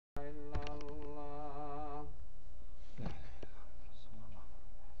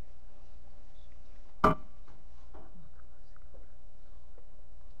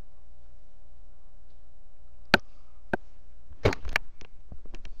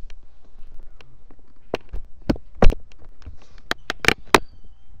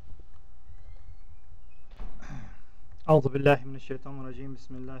أعوذ بالله من الشيطان الرجيم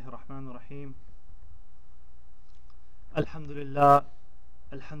بسم الله الرحمن الرحيم الحمد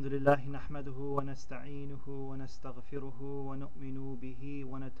لله نحمده ونستعينه ونستغفره ونؤمن به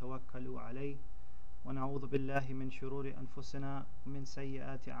ونتوكل عليه ونعوذ بالله من شرور أنفسنا ومن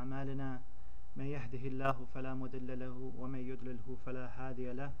سيئات أعمالنا من يهده الله فلا مضل له ومن يضلله فلا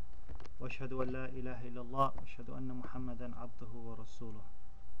هادي له وأشهد أن لا إله إلا الله وأشهد أن محمدا عبده ورسوله.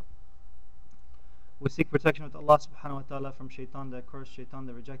 We seek protection with Allah subhanahu wa ta'ala from shaitan, the accursed, shaitan,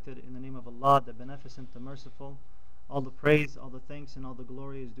 the rejected, in the name of Allah, the beneficent, the merciful. All the praise, all the thanks, and all the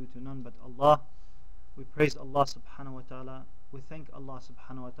glory is due to none but Allah. We praise Allah subhanahu wa ta'ala. We thank Allah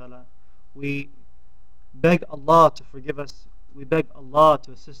subhanahu wa ta'ala. We beg Allah to forgive us. We beg Allah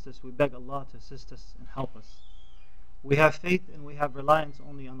to assist us. We beg Allah to assist us and help us. We have faith and we have reliance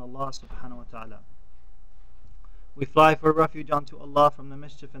only on Allah subhanahu wa ta'ala. We fly for refuge unto Allah from the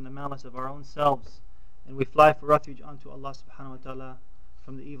mischief and the malice of our own selves. And we fly for refuge unto Allah subhanahu wa ta'ala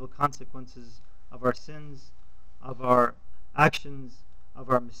from the evil consequences of our sins, of our actions,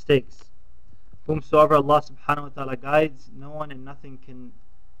 of our mistakes. Whomsoever Allah subhanahu wa ta'ala guides, no one and nothing can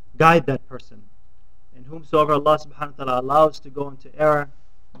guide that person. And whomsoever Allah subhanahu wa ta'ala allows to go into error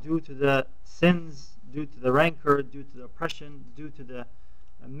due to the sins, due to the rancor, due to the oppression, due to the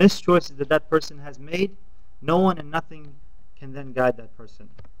mischoices that that person has made, no one and nothing can then guide that person.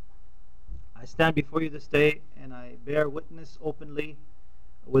 I stand before you this day and I bear witness openly,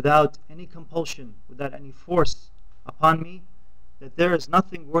 without any compulsion, without any force upon me, that there is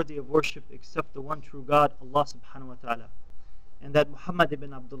nothing worthy of worship except the one true God, Allah subhanahu wa ta'ala. And that Muhammad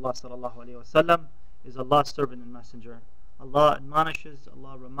ibn Abdullah sallallahu alayhi wa sallam is Allah's servant and messenger. Allah admonishes,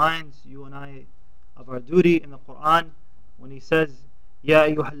 Allah reminds you and I of our duty in the Quran when He says, يا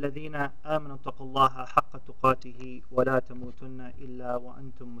أيها الذين آمنوا اتقوا الله حق تقاته ولا تموتن إلا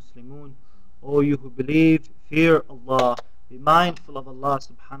وأنتم مسلمون. O you who believe, fear Allah, be mindful of Allah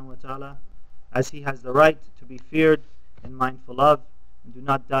subhanahu wa ta'ala as He has the right to be feared and mindful of, and do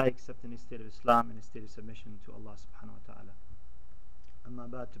not die except in a state of Islam and a state of submission to Allah subhanahu wa ta'ala. I'm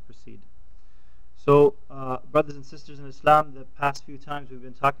about to proceed. So brothers and sisters in Islam, the past few times we've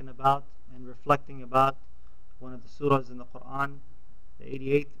been talking about and reflecting about one of the surahs in the Quran, the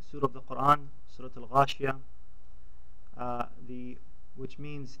 88th surah of the Quran, Surah Al Ghayshiah, which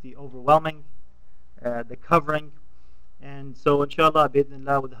means the overwhelming, the covering. And so inshallah,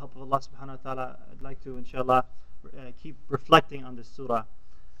 bi'idhnillah, with the help of Allah subhanahu wa ta'ala, I'd like to inshallah keep reflecting on this surah.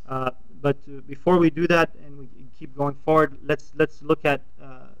 But before we do that and we keep going forward, let's look at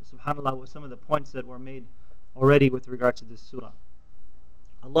subhanallah what some of the points that were made already with regards to this surah.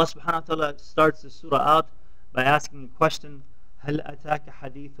 Allah subhanahu wa ta'ala starts the surah out by asking a question, هل أتاك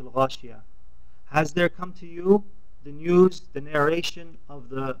حديث الغاشية? Has there come to you the news, the narration of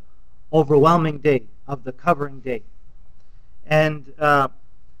the overwhelming day, of the covering day? And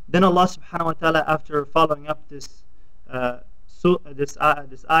then Allah subhanahu wa ta'ala, after following up this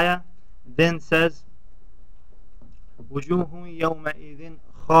ayah, then says, وُجُوهٌ يَوْمَئِذٍ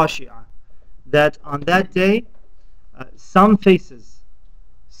خَاشِعَةٌ, that on that day, some faces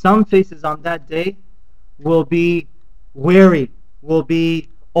on that day will be weary, will be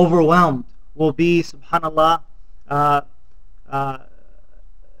overwhelmed, will be, subhanallah,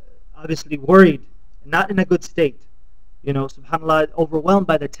 obviously worried, not in a good state. You know, subhanallah, overwhelmed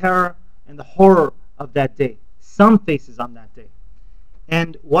by the terror and the horror of that day. Some faces on that day.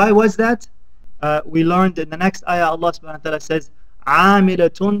 And why was that? We learned in the next ayah, Allah subhanahu wa ta'ala says,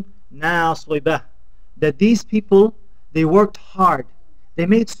 عَامِلَةٌ نَاصِبَةٌ, that these people, they worked hard. They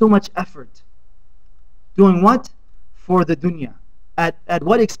made so much effort. Doing what? For the dunya. At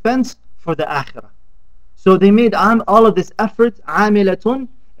what expense? For the akhirah. So they made all of this effort, عَامِلَةٌ,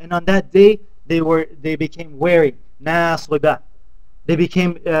 and on that day they became weary, نَاصِبَةٌ. They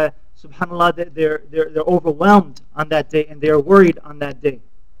became, subhanallah, they're overwhelmed on that day and they're worried on that day.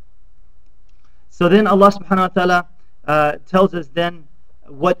 So then Allah subhanahu wa ta'ala tells us then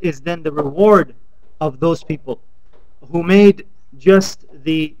what is then the reward of those people who made just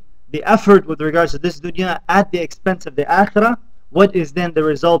the effort with regards to this dunya at the expense of the akhirah. What is then the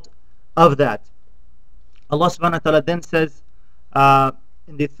result of that? Allah subhanahu wa ta'ala then says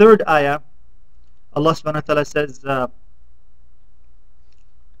in the third ayah, Allah subhanahu wa ta'ala says,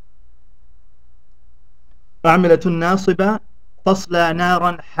 عَامِلَةٌ نَاصِبَةٌ تَصْلَى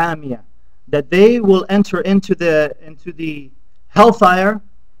نَارًا حَامِيَةً, that they will enter into the hellfire,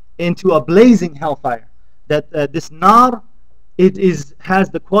 into a blazing hellfire. That this nar, has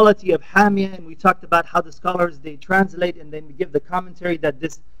the quality of hamia, and we talked about how the scholars, they translate and then give the commentary that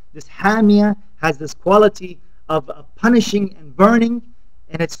this hamia has this quality of punishing and burning,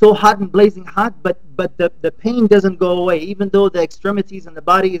 and it's so hot and blazing hot, but the pain doesn't go away. Even though the extremities and the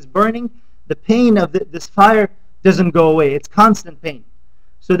body is burning, the pain of this fire doesn't go away. It's constant pain.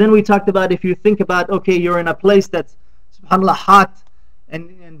 So then we talked about, if you think about, okay, you're in a place that's, subhanAllah, hot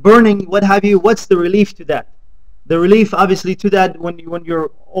and burning, what have you, what's the relief to that? The relief, obviously, to that when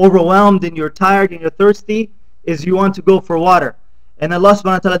you're overwhelmed and you're tired and you're thirsty, is you want to go for water. And Allah subhanahu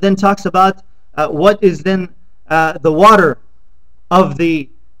wa ta'ala then talks about what is then the water of the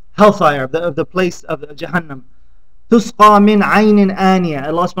hellfire, of the place of Jahannam. تُسْقَى مِنْ عَيْنٍ آنِيَةٍ.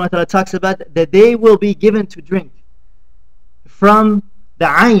 Allah subhanahu wa ta'ala talks about that they will be given to drink from the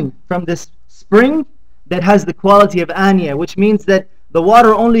ayn, from this spring that has the quality of aniya, which means that the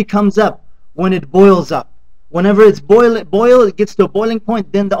water only comes up when it boils up. Whenever it's it gets to a boiling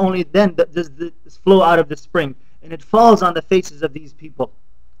point, then does this flow out of the spring, and it falls on the faces of these people.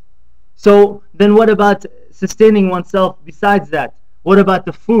 So then what about sustaining oneself besides that? What about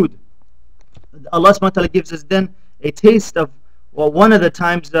the food? Allah subhanahu wa ta'ala gives us then a taste of, well, one of the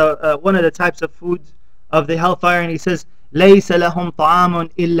types of food of the hellfire, and He says, لَيْسَ لَهُمْ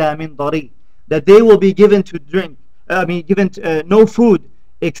طَعَامٌ إِلَّا مِنْ ضَرِيٍّ. That they will be given to drink, no food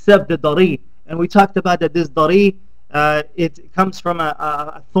except the dari. And we talked about that this dari, it comes from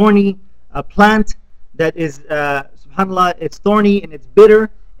a thorny plant that is, subhanAllah, it's thorny and it's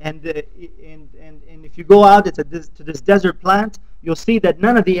bitter. And if you go out to this desert plant, you'll see that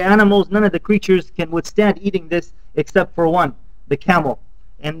none of the animals, none of the creatures can withstand eating this except for one, the camel.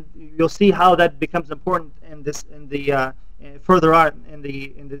 And you'll see how that becomes important further on in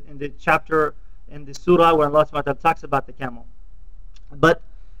the chapter in the surah where Allah subhanahu wa ta'ala talks about the camel. But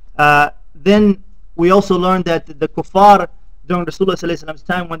then we also learned that the kuffar during Rasulullah sallallahu alaihi wasallam's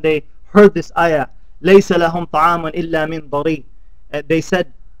time, when they heard this ayah, لَيْسَ لَهُمْ طَعَامٌ إِلَّا مِنْ ضَرِي, they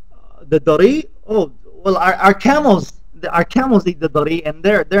said, the dari? Oh, well, our camels eat the dari, and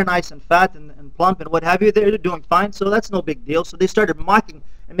they're nice and fat and plump and what have you. They're doing fine, so that's no big deal. So they started mocking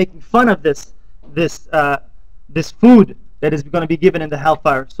and making fun of this food that is going to be given in the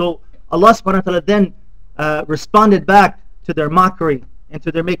hellfire. So Allah subhanahu wa ta'ala then responded back to their mockery and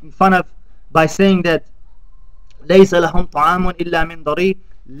to their making fun of by saying that لَيْسَ لَهُمْ طَعَامٌ إِلَّا مِنْ ضَرِي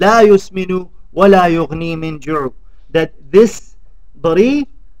لَا يُسْمِنُ وَلَا يُغْنِي مِنْ جُعُ. That this dari,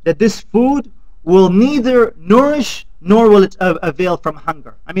 that this food will neither nourish nor will it avail from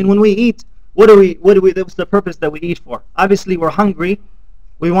hunger. I mean, when we eat, what's the purpose that we eat for? Obviously, we're hungry.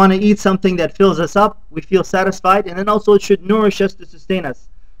 We want to eat something that fills us up. We feel satisfied, and then also it should nourish us to sustain us.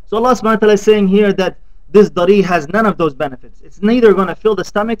 So Allah subhanahu wa ta'ala is saying here that this dari has none of those benefits. It's neither going to fill the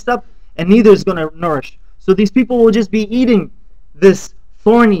stomachs up, and neither is going to nourish. So these people will just be eating this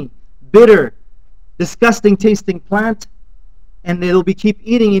thorny, bitter, disgusting tasting plant, and they'll be keep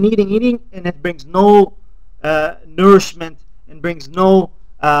eating and eating, and it brings no nourishment and brings no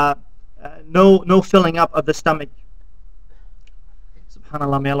filling up of the stomach.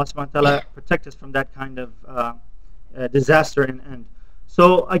 SubhanAllah, may Allah subhanahu wa ta'ala protect us from that kind of disaster and end.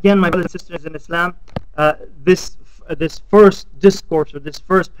 So again, my brothers and sisters in Islam, this first discourse, or this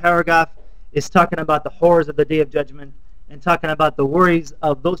first paragraph, is talking about the horrors of the Day of Judgment and talking about the worries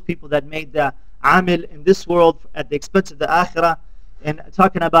of those people that made the amil in this world at the expense of the akhirah, and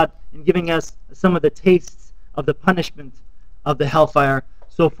talking about and giving us some of the tastes of the punishment of the hellfire.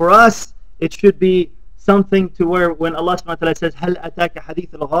 So for us, it should be something to where when Allah subhanahu wa ta'ala says, هَلْ أَتَاكَ حَدِيثُ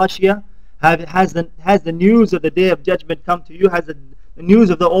الْغَاشِيَةِ, has the news of the Day of Judgment come to you, has the news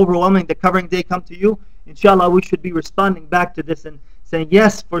of the overwhelming, the covering day come to you? Inshallah, we should be responding back to this and saying,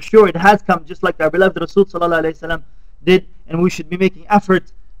 yes, for sure, it has come, just like our beloved Rasul sallallahu alayhi wa sallam did, and we should be making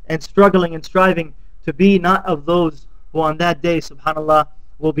effort and struggling and striving to be not of those who on that day, subhanAllah,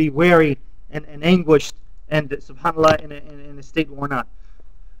 will be weary and anguished and, subhanAllah, in a state worn out.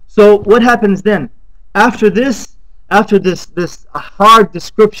 So what happens then? After this hard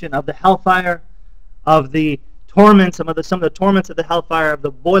description of the hellfire, of the torments, some of the torments of the hellfire, of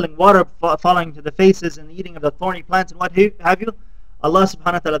the boiling water falling to the faces and the eating of the thorny plants and what have you, Allah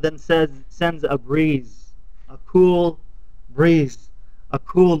subhanahu wa ta'ala then sends a breeze, a cool breeze, a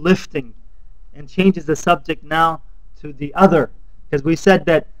cool lifting, and changes the subject now to the other. Because we said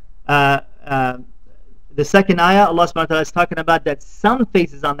that the second ayah, Allah subhanahu wa ta'ala is talking about that some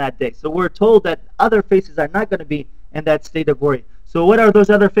faces on that day. So we're told that other faces are not going to be in that state of worry. So what are those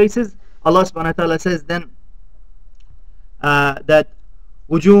other faces? Allah subhanahu wa ta'ala says then that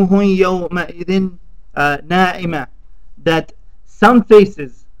وُجُوهٌ يَوْمَئِذٍ نَائِمَةٌ, that some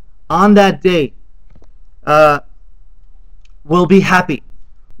faces on that day will be happy,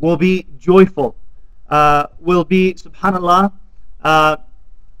 will be joyful, will be, subhanAllah,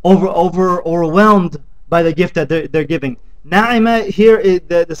 overwhelmed by the gift that they're giving. Na'ima here,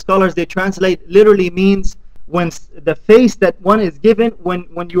 the scholars, they translate, literally means when the face that one is given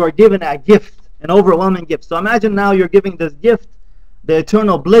when you are given a gift, an overwhelming gift. So imagine now you're giving this gift, the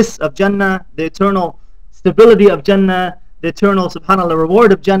eternal bliss of Jannah, the eternal stability of Jannah, the eternal, subhanAllah,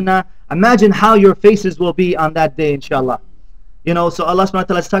 reward of Jannah. Imagine how your faces will be on that day, inshallah. You know, so Allah subhanahu wa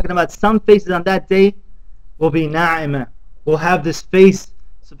ta'ala is talking about some faces on that day will be na'ima, will have this face,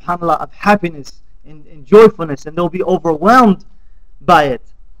 subhanAllah, of happiness and joyfulness, and they'll be overwhelmed by it.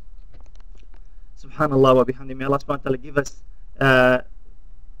 Subhanallah wa bihamdi. May Allah subhanahu wa ta'ala give us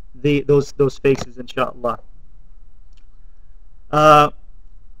those faces, inshallah. And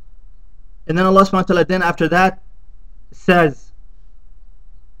then Allah subhanahu wa ta'ala then after that says,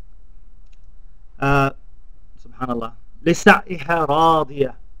 subhanallah, لِسَعِهَا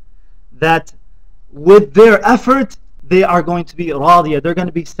رَاضِيَةً, that with their effort they are going to be radiyah, they're going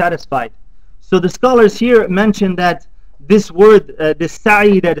to be satisfied. So the scholars here mention that this word, this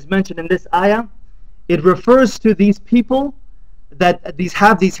sa'i that is mentioned in this ayah, it refers to these people that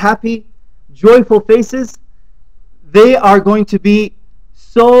have these happy, joyful faces. They are going to be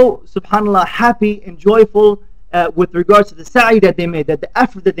so, subhanAllah, happy and joyful with regards to the sa'i that they made, that the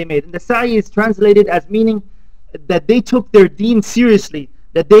effort that they made. And the sa'i is translated as meaning that they took their deen seriously,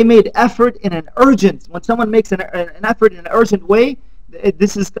 that they made effort in an urgent. When someone makes an effort in an urgent way,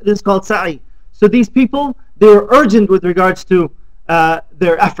 this is called sa'i. So these people, they were urgent with regards to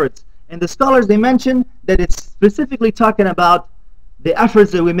their efforts. And the scholars, they mention that it's specifically talking about the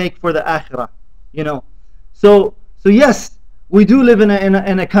efforts that we make for the akhirah. You know, so yes, we do live in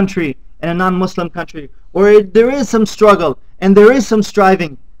a country, in a non-Muslim country, where there is some struggle and there is some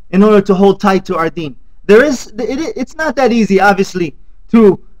striving in order to hold tight to our deen. It's not that easy, obviously,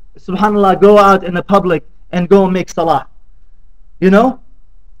 to, subhanAllah, go out in the public and go and make salah. You know?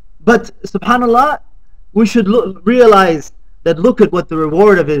 But, subhanAllah, we should realize that look at what the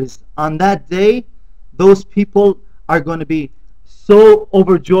reward of it is. On that day, those people are going to be so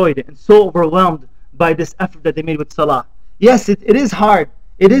overjoyed and so overwhelmed by this effort that they made with salah. Yes, it is hard.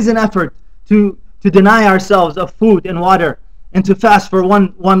 It is an effort to deny ourselves of food and water and to fast for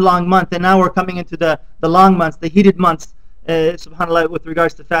one long month. And now we're coming into the long months, the heated months, subhanAllah, with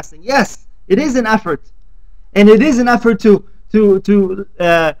regards to fasting. Yes, it is an effort. And it is an effort to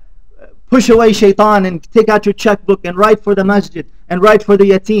push away shaitan and take out your checkbook and write for the masjid and write for the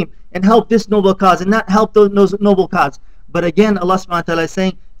yatim and help this noble cause and not help those noble cause. But again, Allah subhanahu wa ta'ala is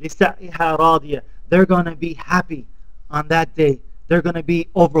saying, لِسَعِهَا رَاضِيَةً, they're going to be happy on that day. They're going to be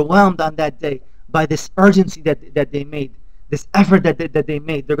overwhelmed on that day by this urgency that they made, this effort that they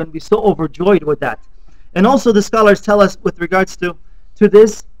made. They're going to be so overjoyed with that. And also the scholars tell us with regards to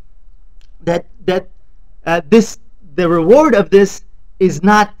this, that the reward of this is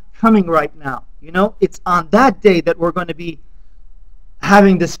not coming right now. You know, it's on that day that we're going to be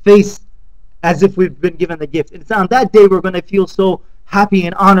having this face as if we've been given the gift. It's on that day we're going to feel so happy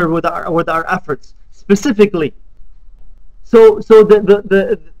and honored with our efforts specifically. So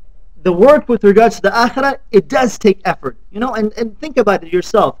the work with regards to the akhirah, it does take effort. You know, and think about it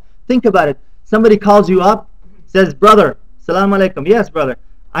yourself. Think about it. Somebody calls you up, says, brother, salam alaikum. Yes, brother,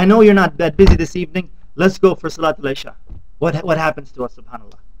 I know you're not that busy this evening. Let's go for Salatul Isha. What happens to us,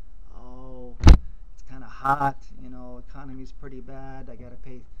 subhanAllah? Oh, it's kind of hot. You know, economy's pretty bad. I got to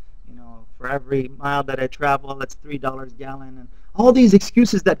pay, you know, for every mile that I travel, that's $3 a gallon. And all these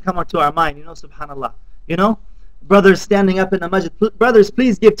excuses that come to our mind, you know, subhanAllah. You know, brothers standing up in the masjid, brothers,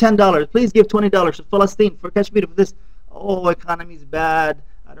 please give $10. Please give $20 for Palestine, for Kashmir, for this. Oh, economy's bad.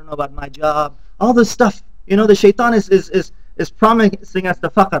 I don't know about my job. All this stuff. You know, the shaitan is promising us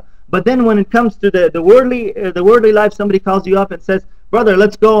the faqr. But then when it comes to the worldly life, somebody calls you up and says, brother,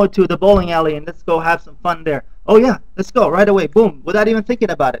 let's go to the bowling alley and let's go have some fun there. Oh yeah, let's go right away, boom, without even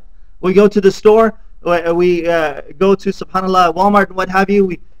thinking about it. We go to the store, we go to, subhanAllah, Walmart and what have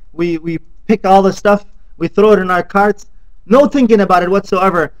you, we pick all the stuff, we throw it in our carts, no thinking about it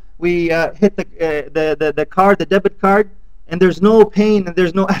whatsoever. We hit the card, the debit card, and there's no pain and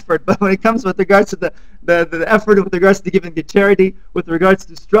there's no effort. But when it comes with regards to the effort, with regards to giving the charity, with regards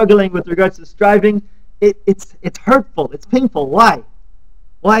to struggling, with regards to striving, it's hurtful, it's painful. Why?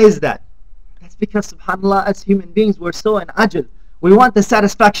 Why is that? That's because, subhanAllah, as human beings, we're so in ajal. We want the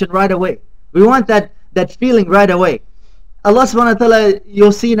satisfaction right away. We want that feeling right away. Allah subhanahu wa ta'ala,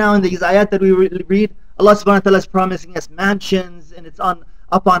 you'll see now in these ayat that we read, Allah subhanahu wa ta'ala is promising us mansions, and it's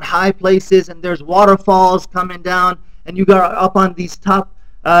up on high places, and there's waterfalls coming down, and you got up on these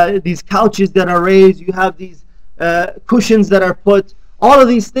these couches that are raised, you have these cushions that are put, all of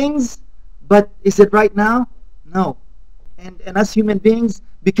these things. But is it right now? No. And us human beings,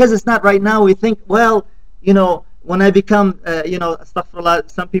 because it's not right now, we think, well, you know, when I become, astaghfirullah,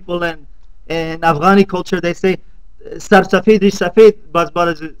 some people in Afghani culture, they say, Sar safed is safed, like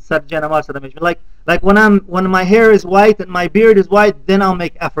when my hair is white and my beard is white, then I'll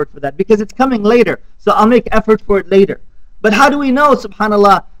make effort for that, because it's coming later. So I'll make effort for it later. But how do we know,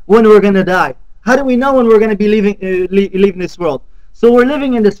 subhanallah, when we're going to die? How do we know when we're going to be leaving this world? So we're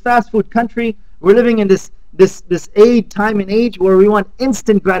living in this fast food country. We're living in this time and age where we want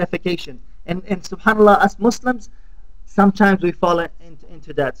instant gratification. And subhanallah, us Muslims, sometimes we fall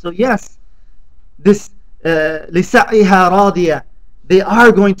into that. So yes, this لِسَعِهَا رَاضِيَةً, they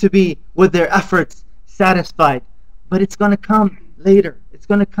are going to be, with their efforts, satisfied. But it's going to come later. It's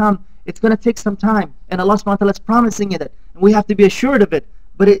going to come. It's going to take some time. And Allah subhanahu wa ta'ala is promising it. And we have to be assured of it.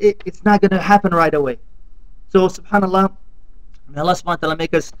 But it's not going to happen right away. So subhanallah, may Allah subhanahu wa ta'ala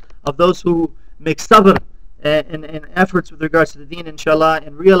make us of those who make sabr and efforts with regards to the deen, inshallah,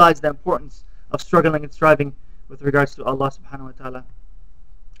 and realize the importance of struggling and striving with regards to Allah subhanahu wa ta'ala,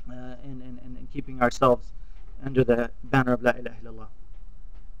 and keeping ourselves under the banner of La ilaha illallah.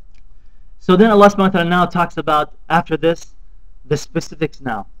 So then Allah subhanahu wa ta'ala now talks about, after this, the specifics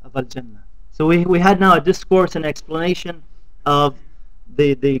now of Al-Jannah. So we had now a discourse and explanation of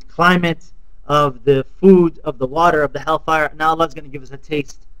the climate, of the food, of the water, of the hellfire. Now Allah is going to give us a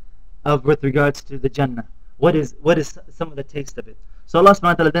taste of, with regards to the Jannah. What is some of the taste of it? So Allah subhanahu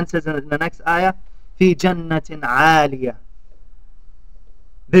wa ta'ala then says in the next ayah, في جنة عالية.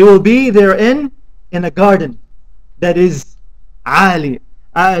 They will be therein in a garden that is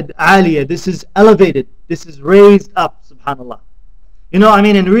aliyah. This is elevated. This is raised up, subhanallah.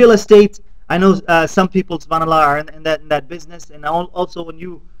 In real estate, I know some people, subhanallah, are in that business. And also when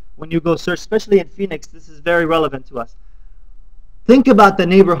you go search, especially in Phoenix, this is very relevant to us. Think about the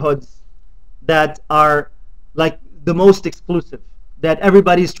neighborhoods that are like the most exclusive, that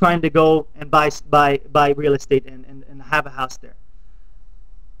everybody's trying to go and buy real estate and have a house there.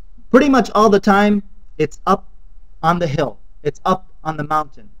 Pretty much all the time, it's up on the hill. It's up on the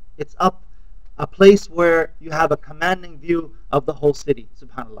mountain. It's up a place where you have a commanding view of the whole city,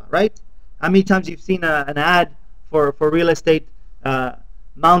 subhanallah, right? How many times you've seen an ad for real estate,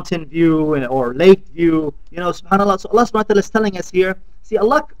 mountain view or lake view, subhanallah. So Allah subhanahu wa ta'ala is telling us here, see,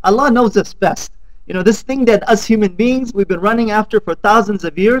 Allah knows us best. This thing that us human beings, we've been running after for thousands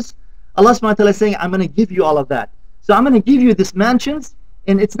of years, Allah subhanahu wa ta'ala is saying, I'm going to give you all of that. So I'm going to give you these mansions,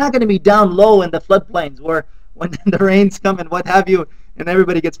 and it's not going to be down low in the floodplains where when the rains come and what have you, and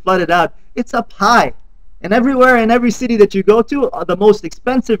everybody gets flooded out. It's up high. And everywhere, in every city that you go to, the most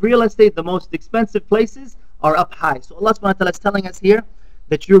expensive real estate, the most expensive places are up high. So Allah subhanahu wa ta'ala is telling us here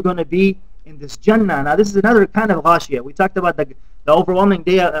that you're going to be in this Jannah. Now this is another kind of Ghashiyah. We talked about the overwhelming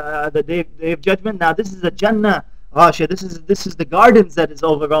day, the day of judgment. Now this is a Jannah Ghashiyah. This is the gardens that is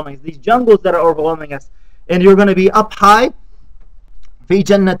overwhelming us, these jungles that are overwhelming us. And you're going to be up high. في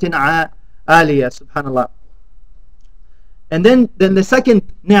جنة عالية, subhanallah. And then the second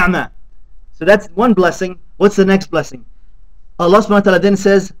ni'mah. So that's one blessing. What's the next blessing? Allah subhanahu wa ta'ala then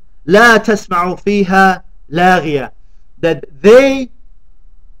says, لا تسمعوا فيها لاغية. That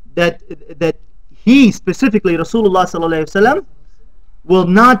he, specifically Rasulullah sallallahu alayhi wa sallam, will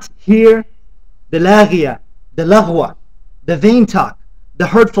not hear the laghiyah, the laghwa, the vain talk, the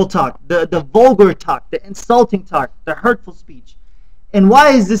hurtful talk, the vulgar talk, the insulting talk, the hurtful speech. And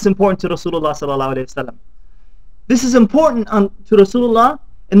why is this important to Rasulullah sallallahu alayhi wa sallam? This is important to Rasulullah,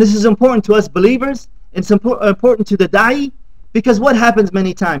 and this is important to us believers, and it's important to the da'i, because what happens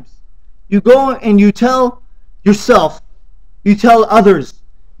many times? You go and you tell yourself, you tell others,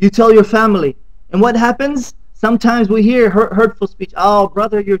 you tell your family, and what happens? Sometimes we hear hurtful speech. Oh,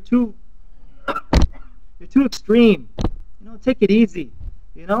 brother, you're too extreme. Take it easy.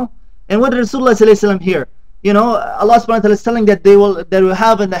 And what did Rasulullah sallallahu alaihi wasallam hear? Allah subhanahu wa ta'ala is telling that they will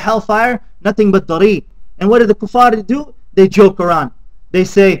have in the hellfire nothing but dari. And what do the kuffar do? They joke around. They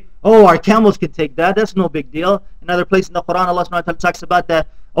say, oh, our camels can take that. That's no big deal. Another place in the Quran, Allah subhanahu wa ta'ala talks about that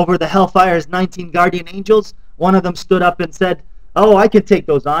over the hellfire is 19 guardian angels. One of them stood up and said, oh, I can take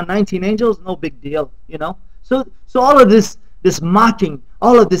those on. 19 angels, no big deal. So all of this mocking,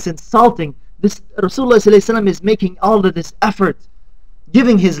 all of this insulting, this Rasulullah sallallahu alaihi wasallam is making all of this effort,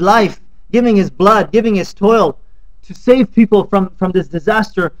 giving his life, giving his blood, giving his toil to save people from this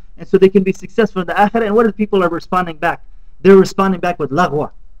disaster, and so they can be successful in the akhirah. And what are the people are responding back? They're responding back with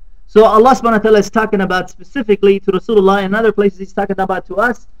laghwa. So Allah subhanahu wa ta'ala is talking about specifically to Rasulullah, and other places He's talking about to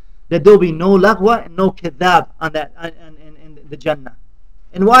us, that there will be no laghwa and no kadhab on that in the Jannah.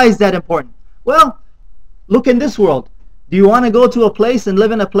 And why is that important? Well, look in this world. Do you want to go to a place and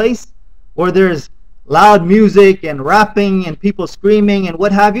live in a place where there's loud music and rapping and people screaming and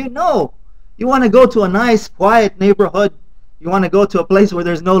what have you? No. You want to go to a nice, quiet neighborhood. You want to go to a place where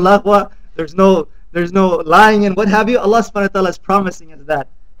there's no laghwa, there's no lying and what have you. Allah subhanahu wa ta'ala is promising us that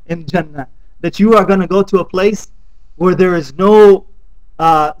in Jannah, that you are going to go to a place where there is no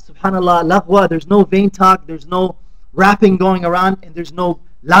subhanallah laghwa, there's no vain talk, there's no rapping going around, and there's no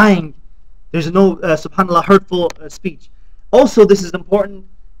lying, there's no subhanallah hurtful speech. Also, this is important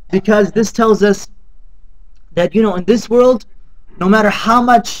because this tells us that, you know, in this world, no matter how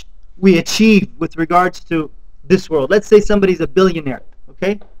much we achieve with regards to this world, let's say somebody's a billionaire,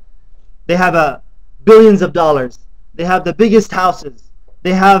 okay? They have billions of dollars, they have the biggest houses,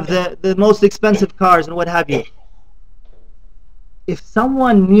 they have the most expensive cars and what have you. If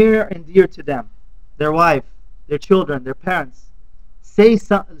someone near and dear to them, their wife, their children, their parents, say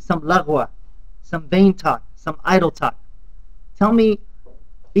some laghwa, some vain talk, some idle talk, tell me,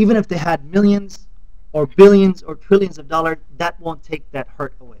 even if they had millions or billions or trillions of dollars, that won't take that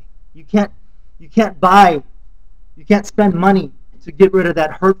hurt away. You can't spend money to get rid of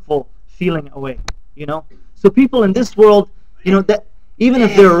that hurtful feeling away, you know. So people in this world, you know, that even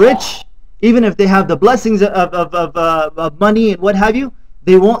if they're rich, even if they have the blessings of money and what have you,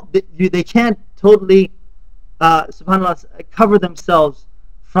 they can't totally subhanallah cover themselves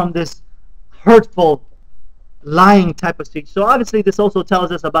from this hurtful lying type of speech. So obviously this also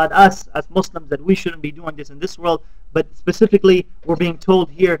tells us about us as Muslims that we shouldn't be doing this in this world, but specifically we're being told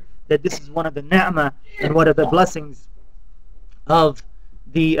here that this is one of the ni'mah and one of the blessings of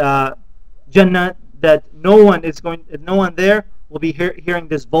the Jannah, that no one there will be hearing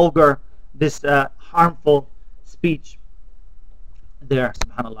this vulgar, this harmful speech there,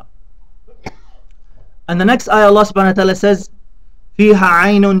 subhanallah. And the next ayah, Allah subhanahu wa ta'ala says, فِيهَا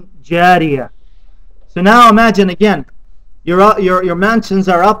عَيْنٌ جَارِيَةٌ. So now imagine again, your mansions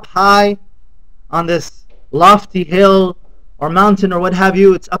are up high on this lofty hill or mountain or what have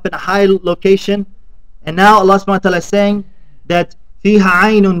you. It's up in a high location. And now Allah subhanahu wa ta'ala is saying that فِيهَا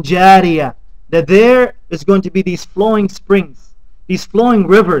عَيْنٌ جَارِيَةٌ, that there is going to be these flowing springs, these flowing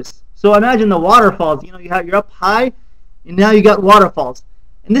rivers. So imagine the waterfalls. You know, you're up high, and now you got waterfalls.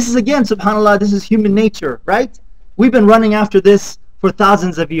 And this is again, subhanallah, this is human nature, right? We've been running after this for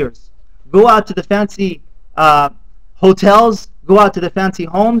thousands of years. Go out to the fancy hotels, go out to the fancy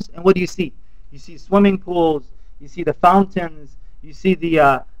homes, and what do you see? You see swimming pools, you see the fountains, you see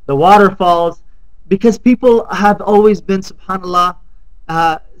the waterfalls, because people have always been, subhanallah,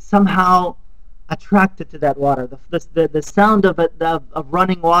 somehow attracted to that water. The sound of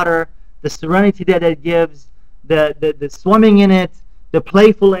running water, the serenity that it gives, the swimming in it, the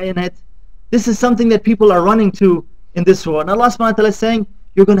playful in it. This is something that people are running to in this world. And Allah subhanahu wa ta'ala is saying,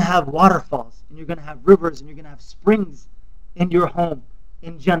 you're going to have waterfalls, and you're going to have rivers, and you're going to have springs in your home,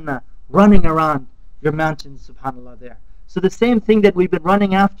 in Jannah, running around your mountains, subhanallah, there. So the same thing that we've been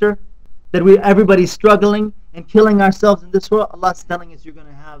running after, that everybody's struggling and killing ourselves in this world, Allah is telling us you're going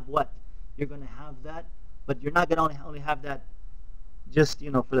to have what? You're going to have that, but you're not going to only have that just,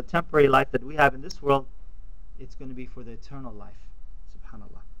 you know, for the temporary life that we have in this world. It's going to be for the eternal life,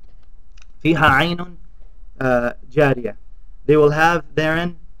 subhanallah. فِيهَا عَيْنٌ جَارِيَةٌ. They will have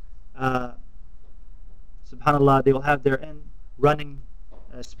therein, subhanallah, they will have therein running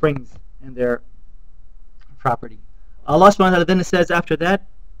springs in their property. Allah subhanahu wa ta'ala then says after that,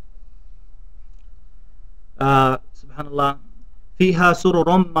 subhanallah, فِيهَا سُرُرٌ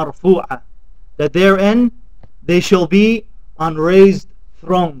مَرْفُوعَةٌ, that therein they shall be on raised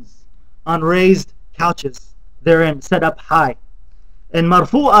thrones, on raised couches, therein set up high. And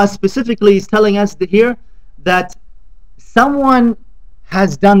marfu'ah specifically is telling us here that someone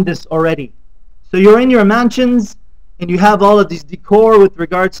has done this already. So you're in your mansions and you have all of these decor with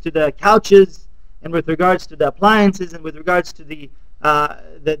regards to the couches and with regards to the appliances and with regards to the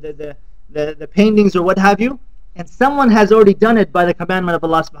paintings or what have you. And someone has already done it by the commandment of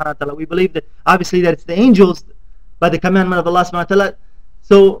Allah subhanahu wa ta'ala. We believe that obviously that it's the angels by the commandment of Allah subhanahu wa ta'ala.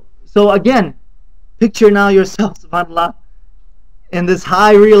 So again, picture now yourself, subhanallah, in this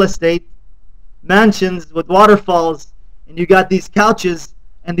high real estate, mansions with waterfalls, and you got these couches,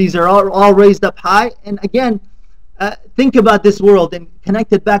 and these are all raised up high. And again, think about this world and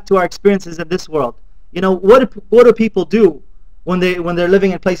connect it back to our experiences in this world. You know, what do people do when they're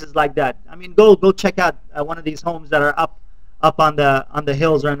living in places like that? I mean, go check out one of these homes that are up on the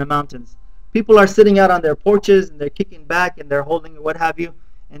hills or in the mountains. People are sitting out on their porches and they're kicking back and they're holding what have you,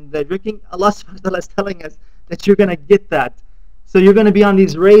 and they're drinking. Allah subhanahu wa ta'ala is telling us that you're going to get that. So you're going to be on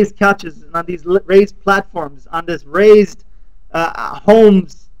these raised couches and on these raised platforms, on this raised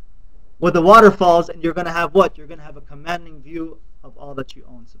homes with the waterfalls, and you're going to have what? You're going to have a commanding view of all that you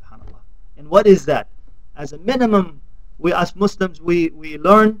own, subhanAllah. And what is that? As a minimum, we as Muslims, we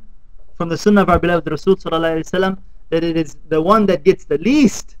learn from the sunnah of our beloved Rasul sallallahu alaihi wasallam, that it is the one that gets the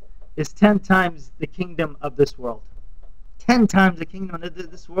least is 10 times the kingdom of this world. 10 times the kingdom of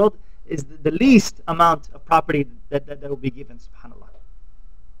this world is the least amount of property that will be given, subhanAllah.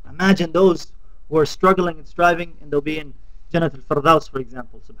 Imagine those who are struggling and striving, and they'll be in Jannat al-Firdaus, for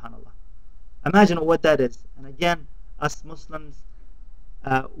example, subhanAllah. Imagine what that is. And again, us Muslims,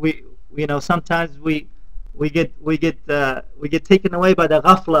 sometimes we get taken away by the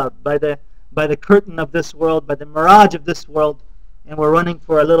ghafla, by the curtain of this world, by the mirage of this world, and we're running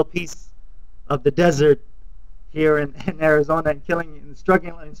for a little piece of the desert here in Arizona, and killing and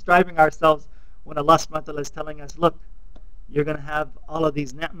struggling and striving ourselves, when Allah subhanahu wa ta'ala is telling us, look, you're going to have all of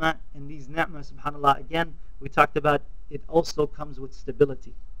these ni'mah, and these ni'mah, subhanAllah, again, we talked about, it also comes with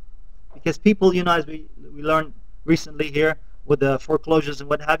stability. Because people, as we learned recently here with the foreclosures and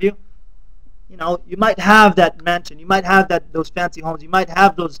what have you, you might have that mansion, you might have those fancy homes, you might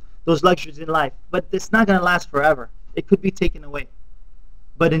have those luxuries in life, but it's not going to last forever. It could be taken away.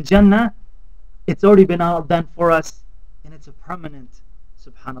 But in Jannah, it's already been all done for us, and it's a permanent,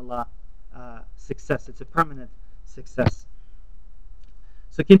 subhanAllah, success. It's a permanent success.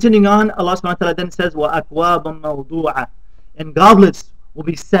 So continuing on, Allah subhanahu wa ta'ala then says, وَأَكْوَابٌ مَوْضُوعَةٌ, and goblets will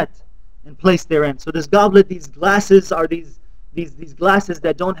be set and placed therein. So this goblet, these glasses are these glasses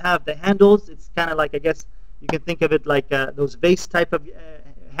that don't have the handles. It's kind of like, I guess you can think of it like those vase type of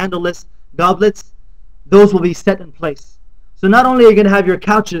handleless goblets. Those will be set in place. So not only are you going to have your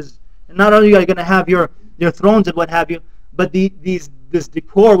couches, and not only are you going to have your thrones and what have you, but this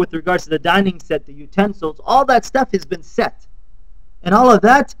decor with regards to the dining set, the utensils, all that stuff has been set. And all of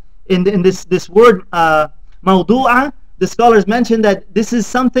that, in this word, mawdu'a, the scholars mention that this is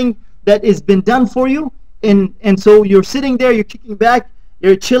something that has been done for you, and so you're sitting there, you're kicking back,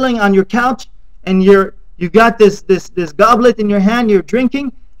 you're chilling on your couch, and you've got this goblet in your hand, you're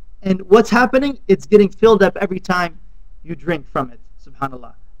drinking, and what's happening? It's getting filled up every time you drink from it,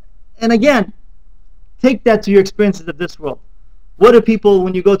 subhanAllah. And again, take that to your experiences of this world. What do people,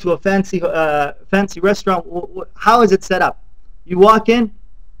 when you go to a fancy restaurant, how is it set up? You walk in,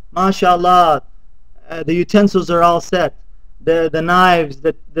 mashallah, the utensils are all set. The knives,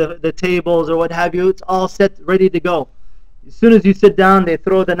 the tables or what have you, it's all set, ready to go. As soon as you sit down, they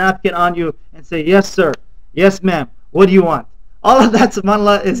throw the napkin on you and say, yes sir, yes ma'am, what do you want? All of that,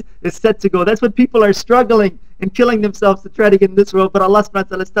 subhanAllah, is set to go. That's what people are struggling and killing themselves to try to get in this world. But Allah subhanahu wa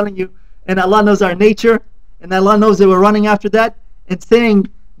ta'ala is telling you, and Allah knows our nature, and Allah knows that we're running after that, and saying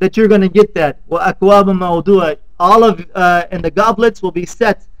that you're going to get that. وَأَكْوَابٌ مَوْضُوعَةٌ, all of, and the goblets will be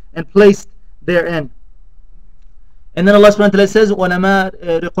set and placed therein. And then Allah subhanahu wa ta'ala says,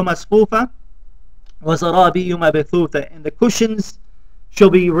 وَنَمَارِقُ مَصْفُوفَةٌ وَزَرَابِيُّ مَبْثُوثَةٌ, and the cushions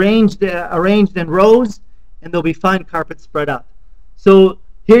shall be arranged in rows, and there'll be fine carpets spread out. So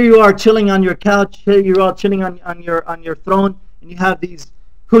here you are chilling on your couch, here you are chilling on your throne, and you have these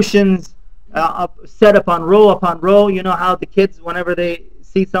cushions set upon row. You know how the kids, whenever they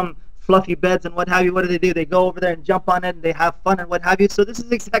see some fluffy beds and what have you, what do? They go over there and jump on it, and they have fun and what have you. So this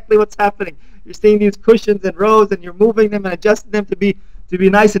is exactly what's happening. You're seeing these cushions in rows, and you're moving them and adjusting them to be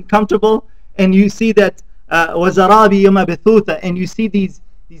nice and comfortable. And you see that وَزَرَابِيُّ مَبْثُوثَةٌ, and you see these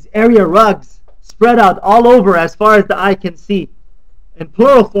area rugs spread out all over as far as the eye can see, in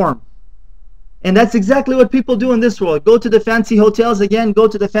plural form. And that's exactly what people do in this world. Go to the fancy hotels again, go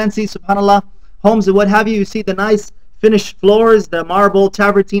to the fancy, subhanAllah, homes and what have you. You see the nice finished floors, the marble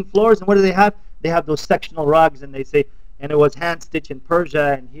travertine floors, and what do they have? They have those sectional rugs, and they say, and it was hand stitched in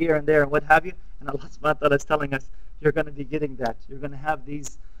Persia and here and there and what have you. And Allah subhanahu wa ta'ala is telling us, you're going to be getting that. You're going to have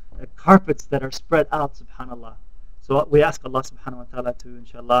these carpets that are spread out, subhanAllah. So we ask Allah subhanahu wa ta'ala to,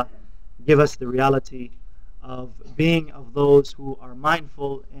 inshallah, give us the reality of being of those who are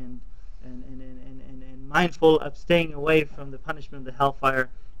mindful and mindful of staying away from the punishment of the hellfire,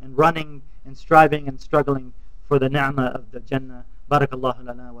 and running and striving and struggling for the ni'mah of the Jannah. Barakallahu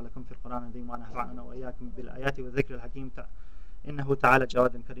lana wa lakum fil Quran azim wa nafa'ana wa iyyakum bil ayati wa dhikr al hakim innahu ta'ala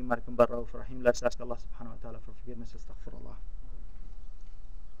jawadun kareem barakum barra wa rahim. Let's ask Allah subhanahu wa ta'ala for forgiveness. Astaghfirullah.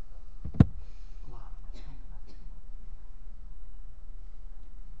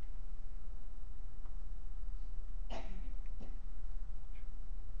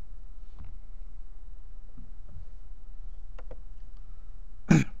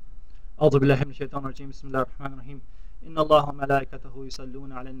 أعوذ بالله من الشيطان الرجيم بسم الله الرحمن الرحيم إن الله وملائكته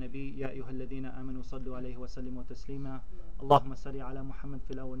يصلون على النبي يا أيها الذين آمنوا صلوا عليه وسلموا تسليما اللهم صل على محمد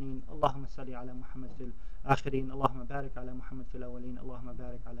في الأولين اللهم صل على محمد في الآخرين اللهم بارك على محمد في الأولين اللهم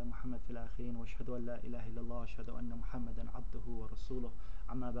بارك على محمد في الآخرين وأشهد أن لا إله إلا الله وأشهد أن محمدا عبده ورسوله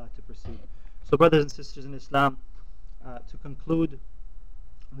أما بعد. To proceed. So brothers and sisters in Islam, to conclude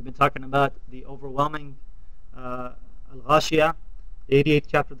We've been talking about the overwhelming Al Ghayshiah, the 88th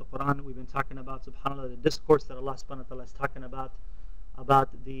chapter of the Quran. We've been talking about, subhanAllah, the discourse that Allah subhanahu wa ta'ala is talking about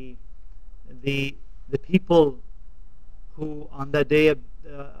the people who on the day of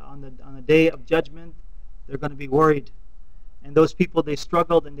on the day of judgment, they're going to be worried. And those people, they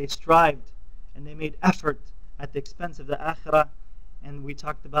struggled and they strived and they made effort at the expense of the akhirah. And we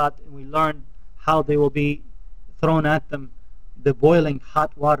talked about and we learned how they will be thrown at them the boiling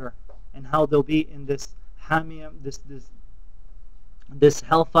hot water, and how they'll be in this hamiyam, this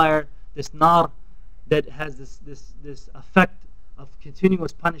hellfire, this nar that has this effect of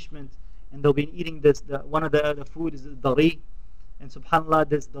continuous punishment. And they'll be eating this. One of the food is the dari, and subhanallah,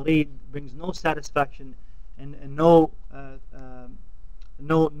 this dari brings no satisfaction and no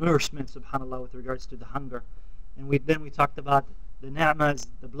nourishment, subhanallah, with regards to the hunger. And then we talked about the ni'mas,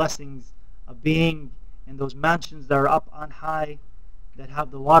 the blessings of being in those mansions that are up on high, that have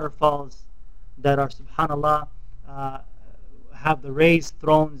the waterfalls, that are, subhanallah, have the raised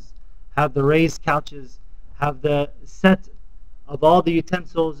thrones, have the raised couches, have the set of all the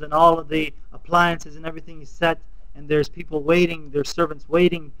utensils and all of the appliances and everything is set, and there's people waiting, there's servants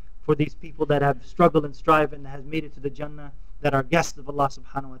waiting for these people that have struggled and strived and has made it to the Jannah, that are guests of Allah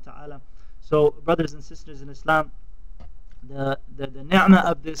subhanahu wa ta'ala. So brothers and sisters in Islam, the ni'mah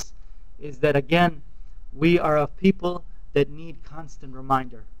of this is that, again, we are a people that need constant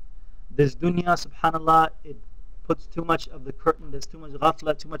reminder. This dunya, subhanallah, it puts too much of the curtain, there's too much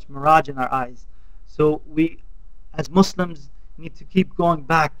ghafla, too much mirage in our eyes. So we, as Muslims, need to keep going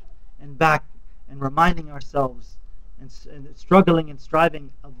back and reminding ourselves and struggling and striving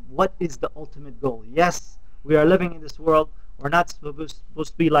of what is the ultimate goal. Yes, we are living in this world. We're not supposed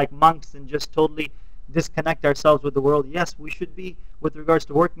to be like monks and just totally disconnect ourselves with the world. Yes, we should be with regards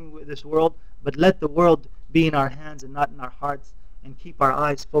to working with this world, but let the world be in our hands and not in our hearts, and keep our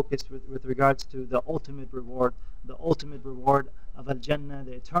eyes focused with regards to the ultimate reward of Al-Jannah,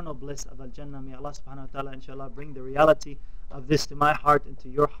 the eternal bliss of Al-Jannah. May Allah subhanahu wa ta'ala, inshallah, bring the reality of this to my heart and to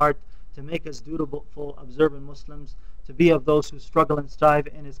your heart, to make us dutiful, observant Muslims, to be of those who struggle and strive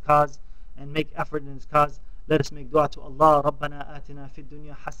in His cause and make effort in His cause. Let us make dua to Allah. ربنا آتنا في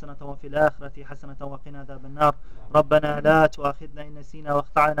الدنيا حسنة وفي الآخرة حسنة وقنا عذاب النار. ربنا لا تؤاخذنا إن نسينا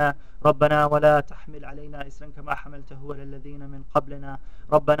واخطأنا. ربنا ولا تحمل علينا إسرا كما حملته على الذين من قبلنا.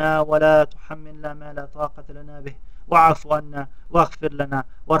 ربنا ولا تحملنا ما لا طاقة لنا به واعف عنا واغفر لنا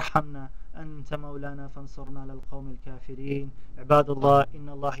وارحمنا أنت مولانا فانصرنا للقوم الكافرين. عباد الله، إن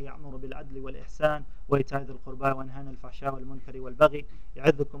الله يأمر بالعدل والإحسان وإيتاء ذي القربى وينهى عن الفحشاء والمنكر والبغي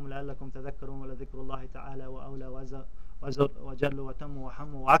يعظكم لعلكم تذكرون، ولذكر الله تعالى وأولى وجل وتم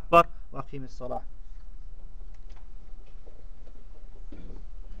وحم وأكبر. وأقيم الصلاة.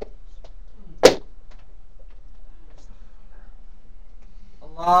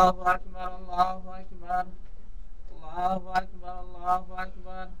 الله أكبر الله أكبر الله أكبر الله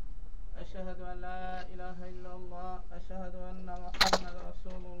أكبر. أشهد أن لا إله إلا الله. أشهد أن محمد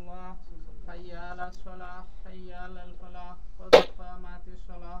رسول الله. حي على الصلاة حي على الفلاح. قد قامت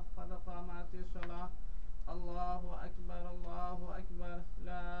الصلاة قد قامت الصلاة. الله أكبر الله أكبر.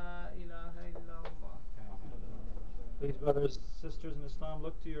 لا إله إلا الله. Please, brothers and sisters in Islam,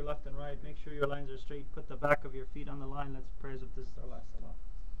 look to your left and right. Make sure your lines are straight. Put the back of your feet on the line. Let's pray as if this is our last salah.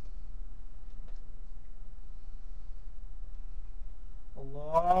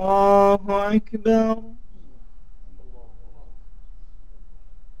 الله أكبر.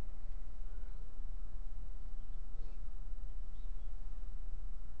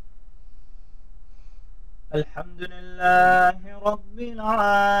 الحمد لله رب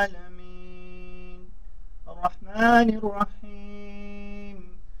العالمين الرحمن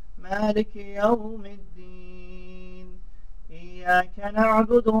الرحيم مالك يوم الدين إياك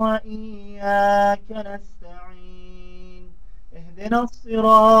نعبد وإياك نستعين اهدنا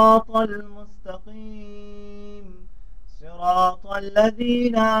الصراط المستقيم صراط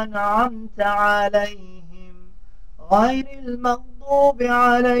الذين أنعمت عليهم غير المغضوب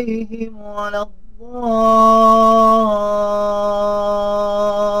عليهم ولا الضالين.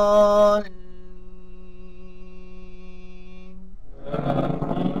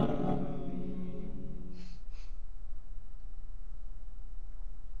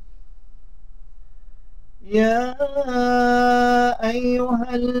 يا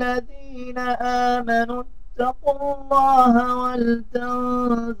أيها الذين آمنوا اتقوا الله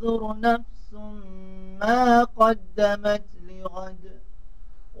ولتنظر نفس ما قدمت لغد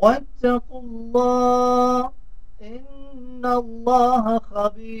واتقوا الله إن الله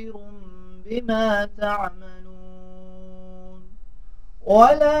خبير بما تعملون.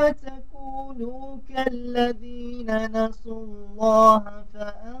 ولا تكونوا كالذين نسوا الله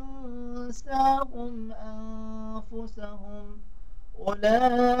فأنساهم أنساهم أنفسهم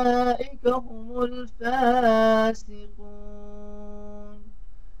أولئك هم الفاسقون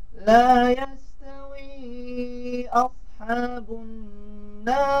لا يستوي أصحاب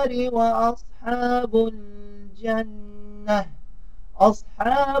النار وأصحاب الجنة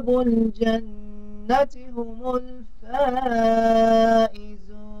أصحاب الجنة هم الفائزون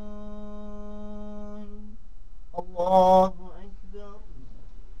الله أكبر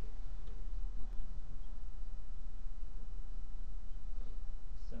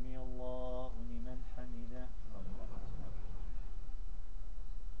سمع الله لمن حمده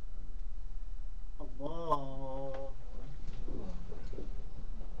الله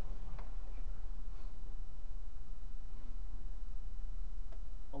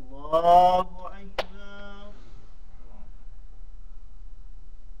الله أكبر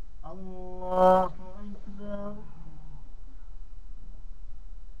الله أكبر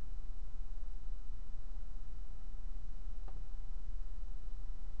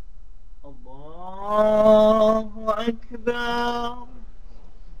الله أكبر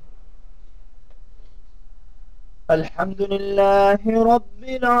الحمد لله رب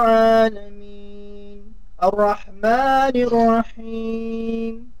العالمين الرحمن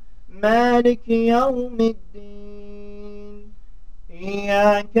الرحيم مالك يوم الدين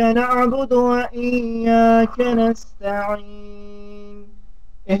إياك نعبد وإياك نستعين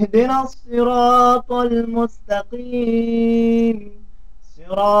اهدنا الصراط المستقيم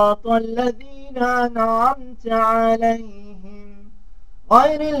صراط الذين أنعمت عليهم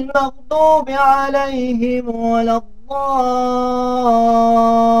غير المغضوب عليهم ولا الضالين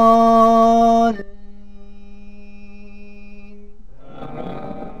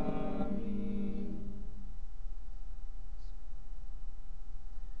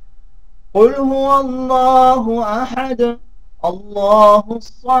قل هو الله أحد الله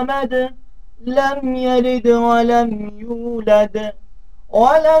الصمد لم يلد ولم يولد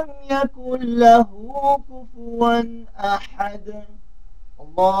ولم يكن له كفوا أحد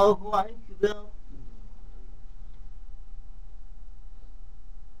الله أكبر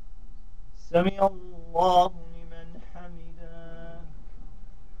سمع الله لمن حمده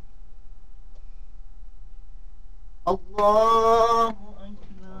الله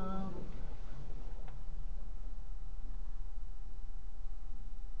أكبر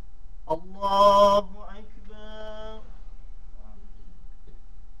الله أكبر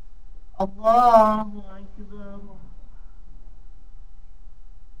الله أكبر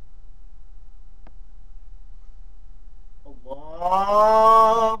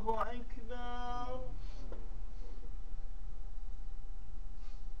الله أكبر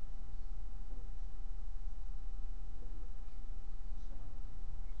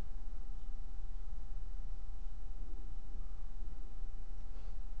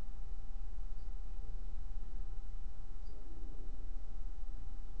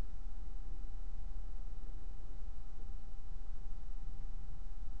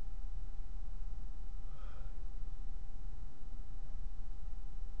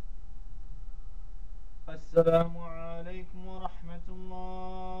السلام عليكم ورحمة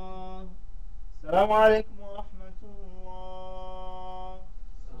الله السلام عليكم ورحمة الله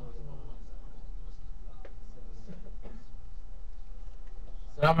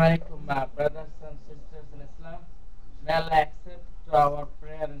Assalamu alaikum, my brothers and sisters in Islam. May Allah accept our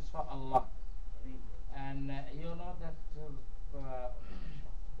prayer, inshallah. And you know that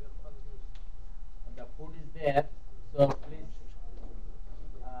the food is there, so please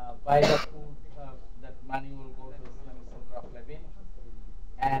buy the food. That money will go to Islamic Center of Laveen.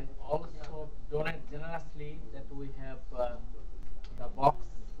 And also donate generously that we have the box,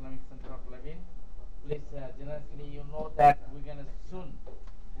 Islamic Center of Laveen. Please generously, you know that we're gonna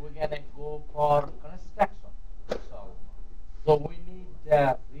go for construction. So we need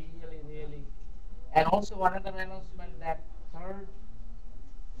really, and also another announcement that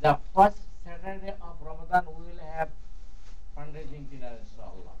the first Saturday of Ramadan we will have fundraising dinner,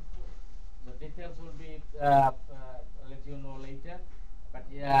 inshallah. The details will be let you know later, but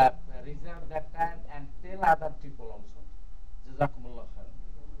yeah, reserve that time and tell other people also. Jazakumullah khair.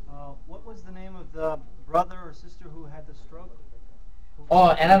 What was the name of the brother or sister who had the stroke? Oh,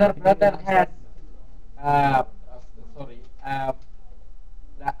 another brother has, the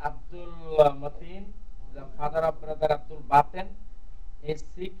Abdul Mateen, the father of brother Abdul Baten, is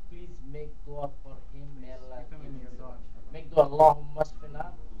sick. Please make dua for him. May Allah give him. Make dua. Allahumma shfina,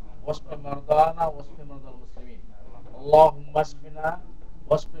 washfi mardana, washfi mardal muslimin. Allahumma shfina,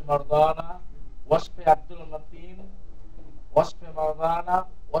 washfi mardana, washfi Abdul Mateen, washfi mardana,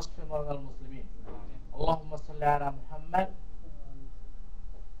 washfi mardal muslimin. Allahumma salli ala Muhammad.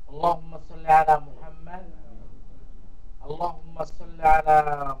 اللهم صل على محمد. اللهم صل على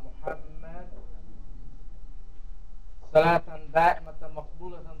محمد صلاة دائمة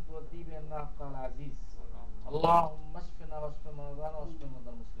مقبولة تودي بها الناقة العزيز. اللهم اشفنا واشف مرضانا واشف مرضى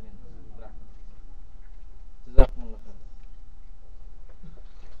المسلمين برحمتك. جزاكم الله خير.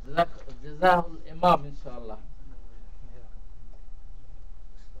 جزاه الإمام إن شاء الله.